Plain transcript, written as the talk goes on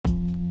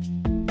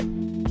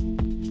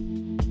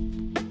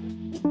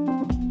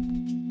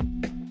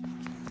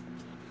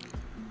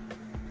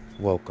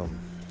Welcome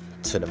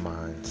to the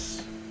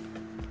Minds.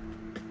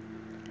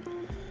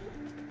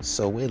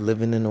 So we're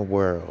living in a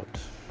world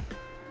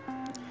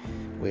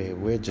where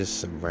we're just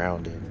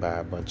surrounded by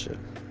a bunch of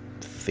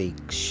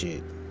fake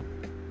shit,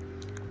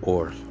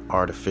 or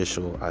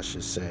artificial, I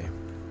should say,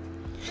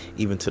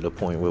 even to the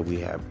point where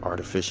we have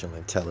artificial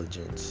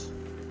intelligence.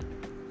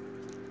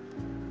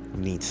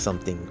 We need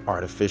something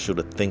artificial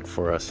to think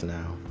for us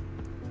now.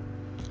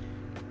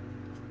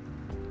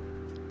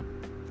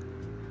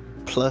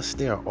 Plus,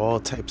 there are all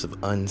types of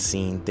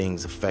unseen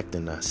things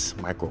affecting us,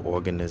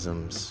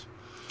 microorganisms,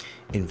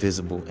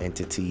 invisible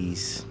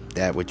entities,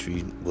 that which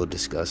we will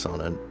discuss on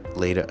a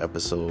later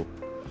episode,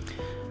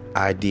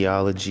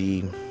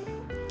 ideology,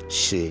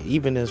 shit,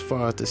 even as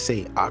far as to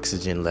say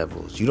oxygen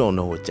levels. You don't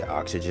know what your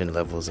oxygen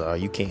levels are.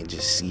 You can't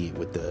just see it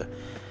with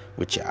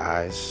your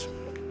eyes.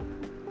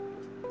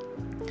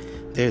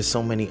 There's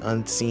so many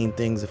unseen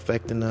things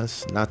affecting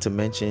us, not to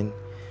mention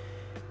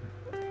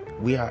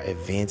we are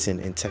advancing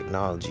in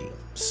technology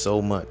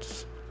so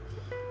much.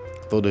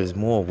 Though there's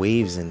more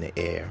waves in the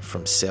air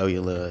from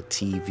cellular,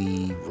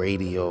 TV,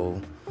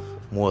 radio,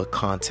 more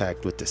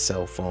contact with the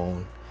cell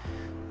phone,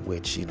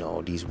 which,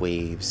 these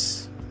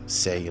waves,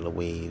 cellular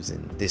waves,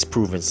 and there's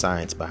proven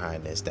science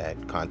behind this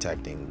that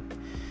contacting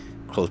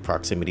close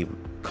proximity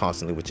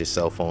constantly with your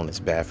cell phone is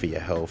bad for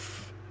your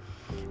health.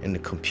 And the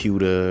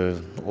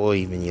computer, or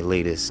even your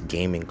latest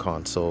gaming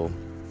console,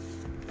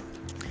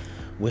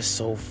 we're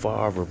so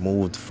far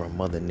removed from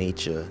Mother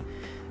Nature,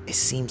 it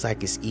seems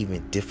like it's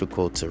even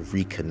difficult to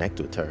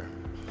reconnect with her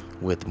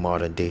with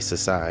modern day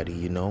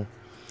society,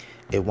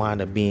 It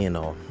wound up being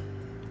a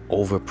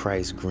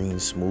overpriced green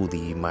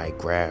smoothie you might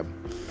grab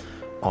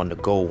on the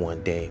go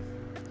one day,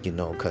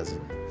 because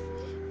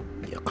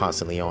you're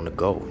constantly on the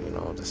go,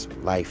 this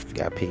life, you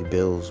gotta pay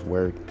bills,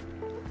 work.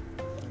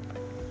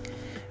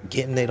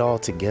 Getting it all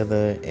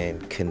together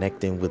and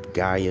connecting with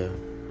Gaia,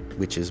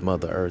 which is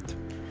Mother Earth,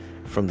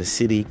 from the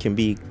city can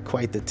be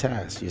quite the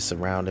task. You're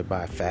surrounded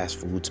by fast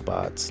food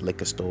spots,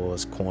 liquor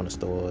stores, corner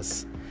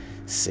stores,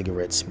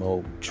 cigarette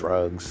smoke,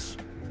 drugs,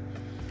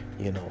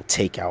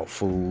 takeout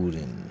food,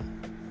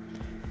 and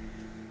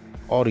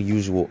all the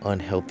usual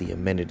unhealthy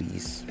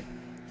amenities.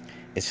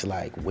 It's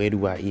like, where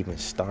do I even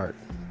start?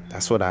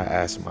 That's what I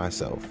ask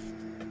myself.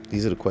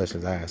 These are the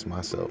questions I ask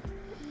myself.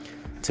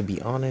 To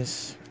be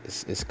honest,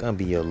 it's gonna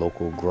be a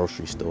local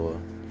grocery store,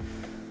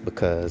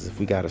 because if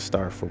we gotta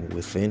start from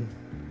within,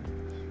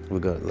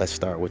 let's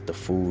start with the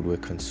food we're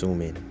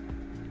consuming.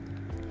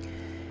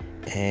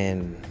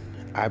 And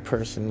I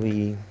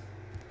personally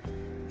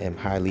am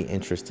highly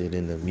interested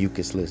in the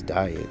mucusless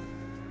diet,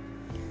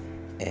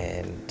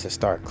 and to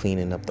start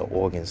cleaning up the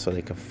organs so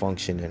they can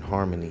function in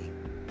harmony.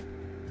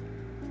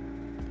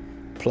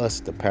 Plus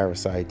the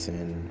parasites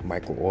and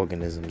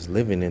microorganisms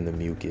living in the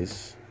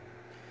mucus.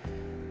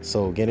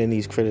 So getting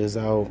these critters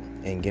out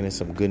and getting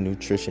some good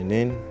nutrition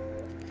in,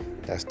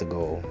 that's the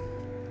goal.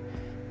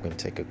 I'm going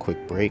to take a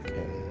quick break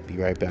and be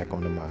right back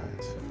on the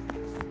Minds.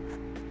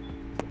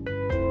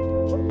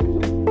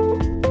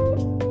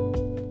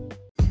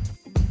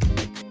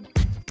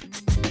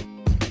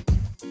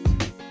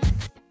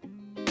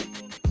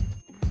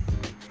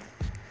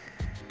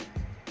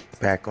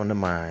 Back on the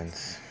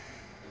Minds.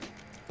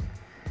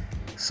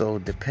 So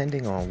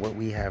depending on what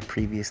we have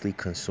previously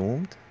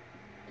consumed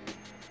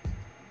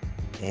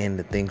and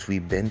the things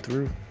we've been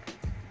through,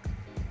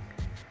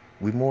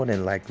 we more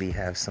than likely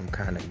have some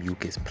kind of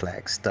mucus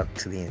plaque stuck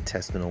to the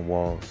intestinal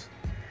walls.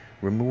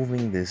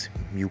 Removing this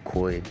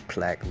mucoid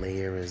plaque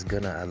layer is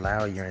going to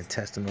allow your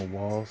intestinal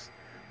walls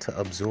to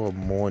absorb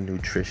more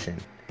nutrition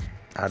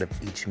out of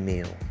each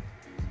meal,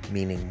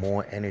 meaning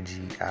more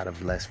energy out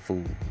of less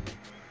food.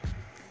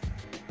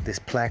 This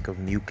plaque of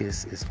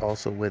mucus is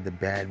also where the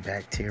bad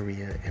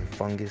bacteria and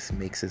fungus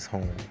makes its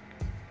home.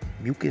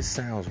 Mucus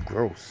sounds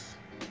gross,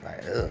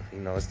 like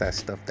it's that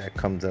stuff that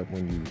comes up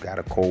when you got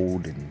a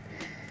cold and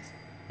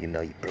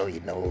you blow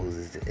your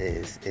nose.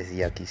 It's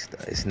yucky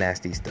stuff. It's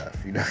nasty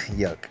stuff.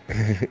 Yuck.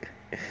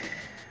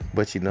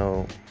 But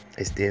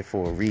it's there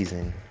for a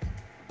reason.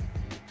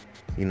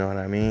 You know what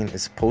I mean?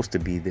 It's supposed to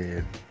be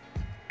there.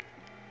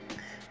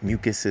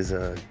 Mucus is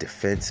a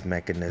defense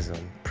mechanism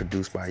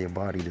produced by your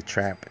body to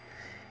trap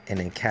and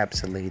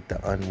encapsulate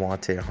the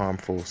unwanted,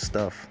 harmful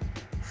stuff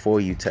for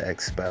you to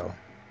expel.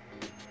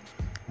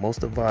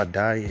 Most of our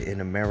diet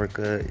in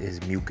America is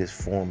mucus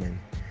forming.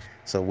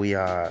 So we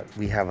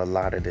have a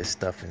lot of this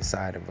stuff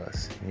inside of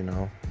us,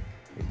 We're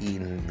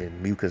eating the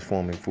mucus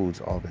forming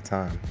foods all the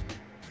time,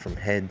 from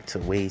head to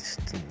waist,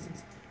 and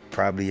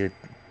probably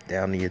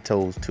down to your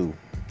toes too,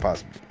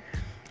 possibly.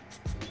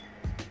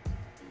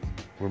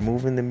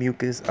 Removing the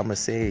mucus, I'm gonna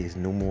say, is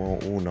numero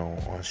uno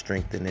on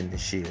strengthening the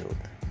shield.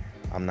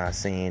 I'm not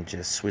saying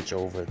just switch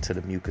over to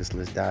the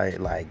mucusless diet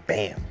like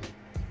bam.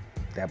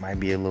 That might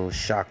be a little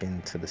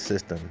shocking to the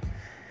system.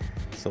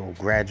 So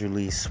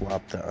gradually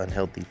swap the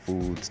unhealthy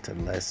foods to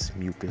less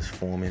mucus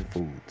forming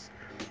foods.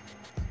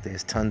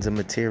 There's tons of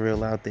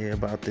material out there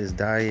about this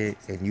diet,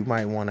 and you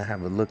might want to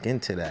have a look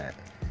into that.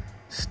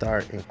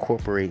 Start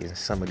incorporating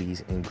some of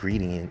these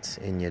ingredients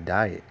in your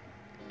diet.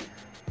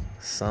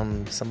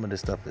 Some of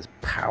this stuff is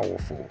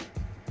powerful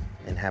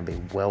and have a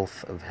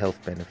wealth of health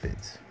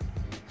benefits.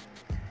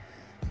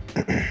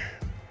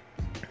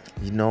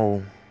 You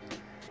know,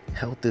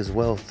 health is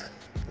wealth.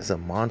 It's a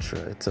mantra.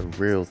 It's a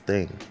real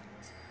thing.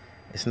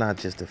 It's not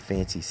just a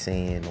fancy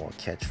saying or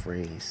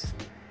catchphrase.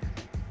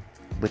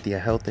 With your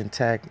health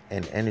intact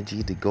and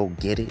energy to go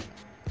get it,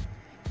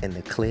 and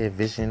the clear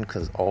vision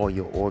because all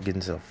your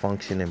organs are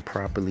functioning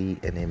properly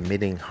and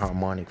emitting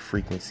harmonic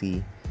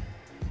frequency,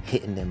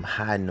 hitting them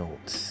high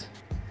notes.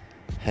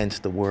 Hence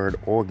the word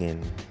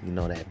organ, you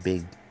know, that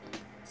big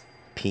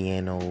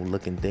piano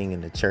looking thing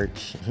in the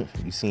church.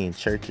 You see in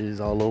churches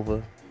all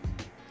over.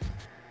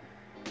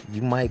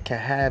 You might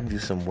have you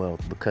some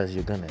wealth because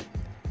you're gonna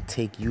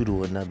take you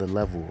to another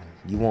level.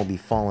 You won't be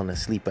falling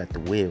asleep at the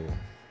wheel.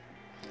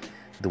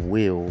 The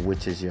wheel,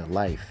 which is your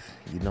life.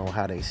 You know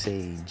how they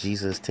say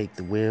Jesus take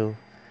the wheel?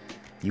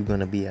 You're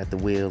gonna be at the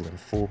wheel in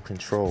full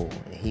control,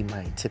 and he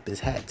might tip his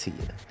hat to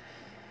you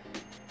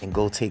and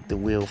go take the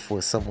wheel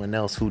for someone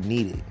else who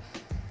need it.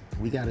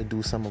 We gotta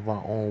do some of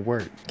our own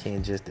work.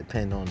 Can't just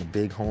depend on the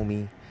big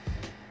homie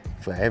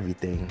for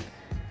everything.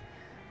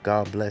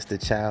 God bless the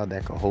child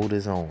that can hold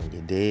his own,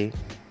 you dig?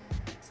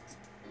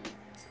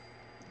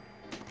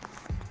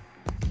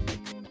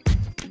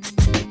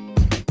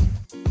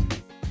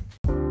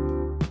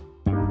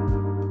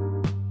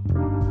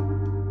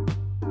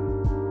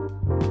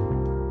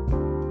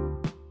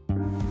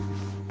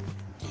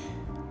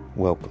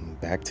 Welcome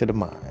back to the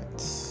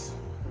Minds.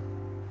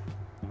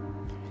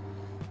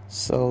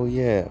 So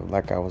yeah,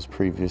 like I was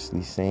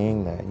previously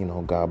saying, that, you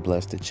know, God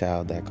bless the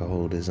child that can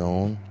hold his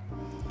own.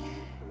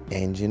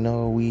 And you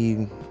know,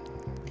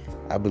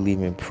 I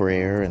believe in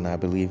prayer, and I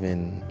believe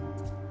in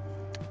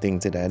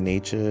things of that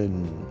nature,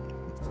 and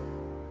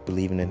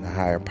believing in the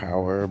higher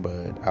power,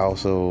 but I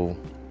also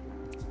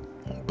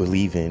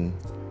believe in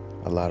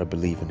a lot of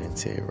believing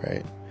into it,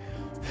 right?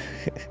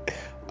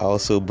 I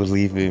also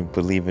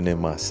believing in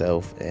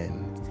myself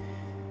and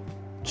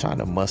trying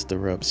to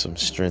muster up some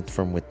strength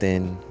from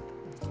within,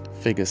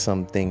 figure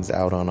some things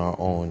out on our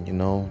own, you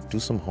know, do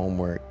some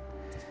homework.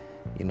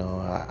 You know,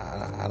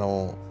 I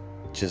don't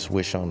just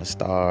wish on a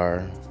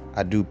star.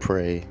 I do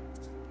pray,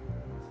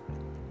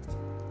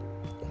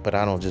 but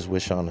I don't just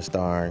wish on a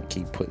star and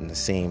keep putting the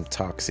same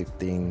toxic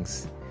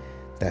things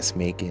that's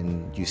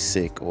making you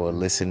sick, or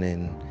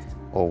listening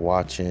or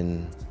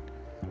watching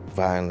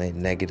violent,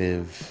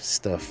 negative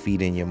stuff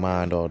feeding your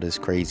mind all this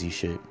crazy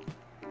shit.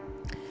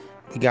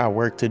 We got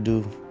work to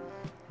do.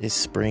 It's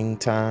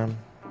springtime,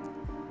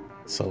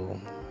 so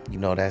you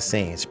know that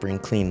saying, spring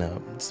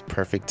cleanup. It's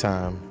perfect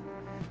time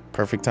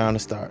to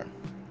start.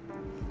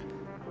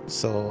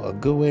 So a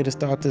good way to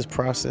start this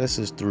process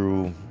is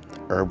through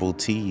herbal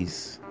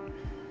teas.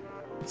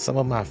 Some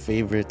of my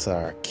favorites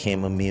are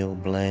chamomile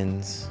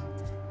blends,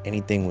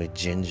 anything with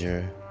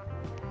ginger.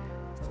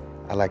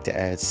 I like to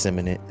add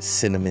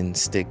cinnamon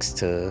sticks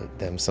to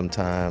them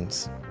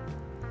sometimes.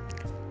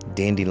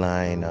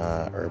 Dandelion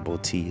herbal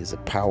tea is a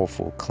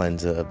powerful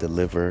cleanser of the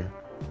liver.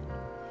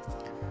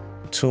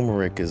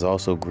 Turmeric is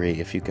also great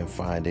if you can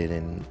find it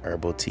in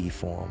herbal tea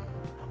form,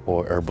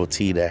 or herbal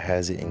tea that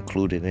has it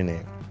included in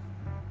it.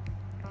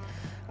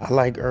 I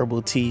like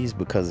herbal teas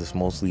because it's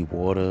mostly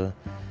water.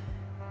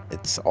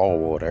 It's all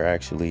water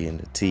actually in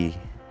the tea,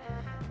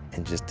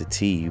 and just the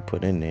tea you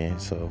put in there.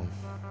 So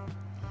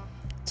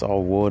it's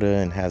all water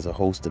and has a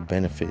host of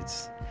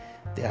benefits.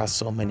 There are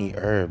so many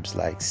herbs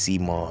like sea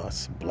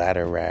moss,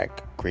 bladderwrack,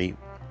 great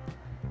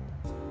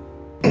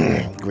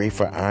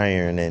for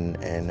iron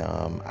and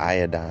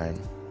iodine.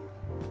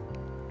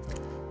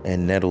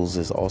 And nettles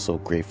is also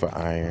great for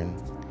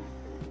iron.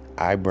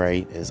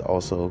 Eyebright is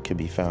also can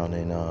be found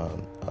in a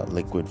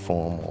liquid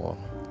form or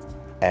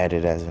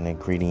added as an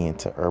ingredient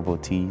to herbal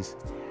teas.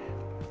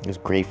 It's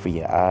great for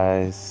your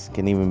eyes.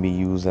 Can even be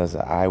used as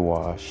an eye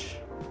wash.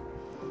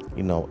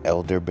 You know,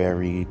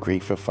 elderberry,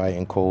 great for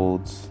fighting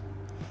colds.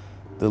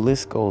 The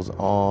list goes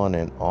on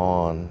and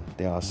on.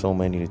 There are so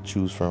many to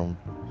choose from.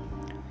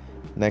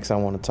 Next, I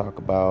want to talk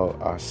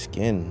about our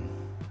skin.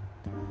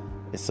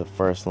 It's the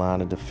first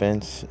line of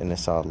defense, and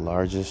it's our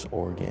largest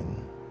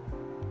organ.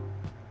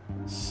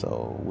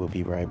 So we'll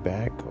be right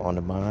back on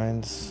the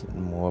Minds,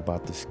 more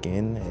about the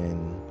skin,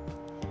 and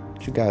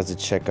want you guys to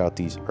check out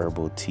these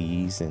herbal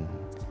teas and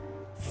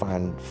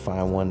find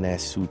one that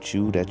suits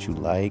you, that you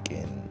like,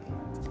 and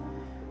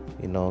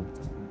you know,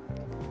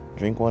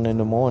 drink one in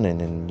the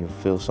morning and you'll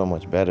feel so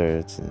much better.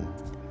 It's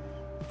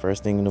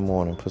first thing in the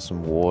morning, put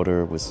some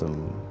water with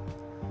some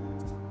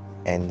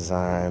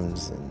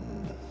enzymes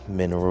and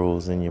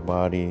minerals in your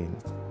body.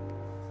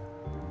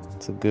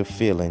 It's a good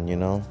feeling, you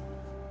know.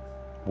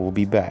 We'll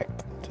be back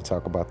to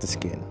talk about the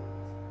skin.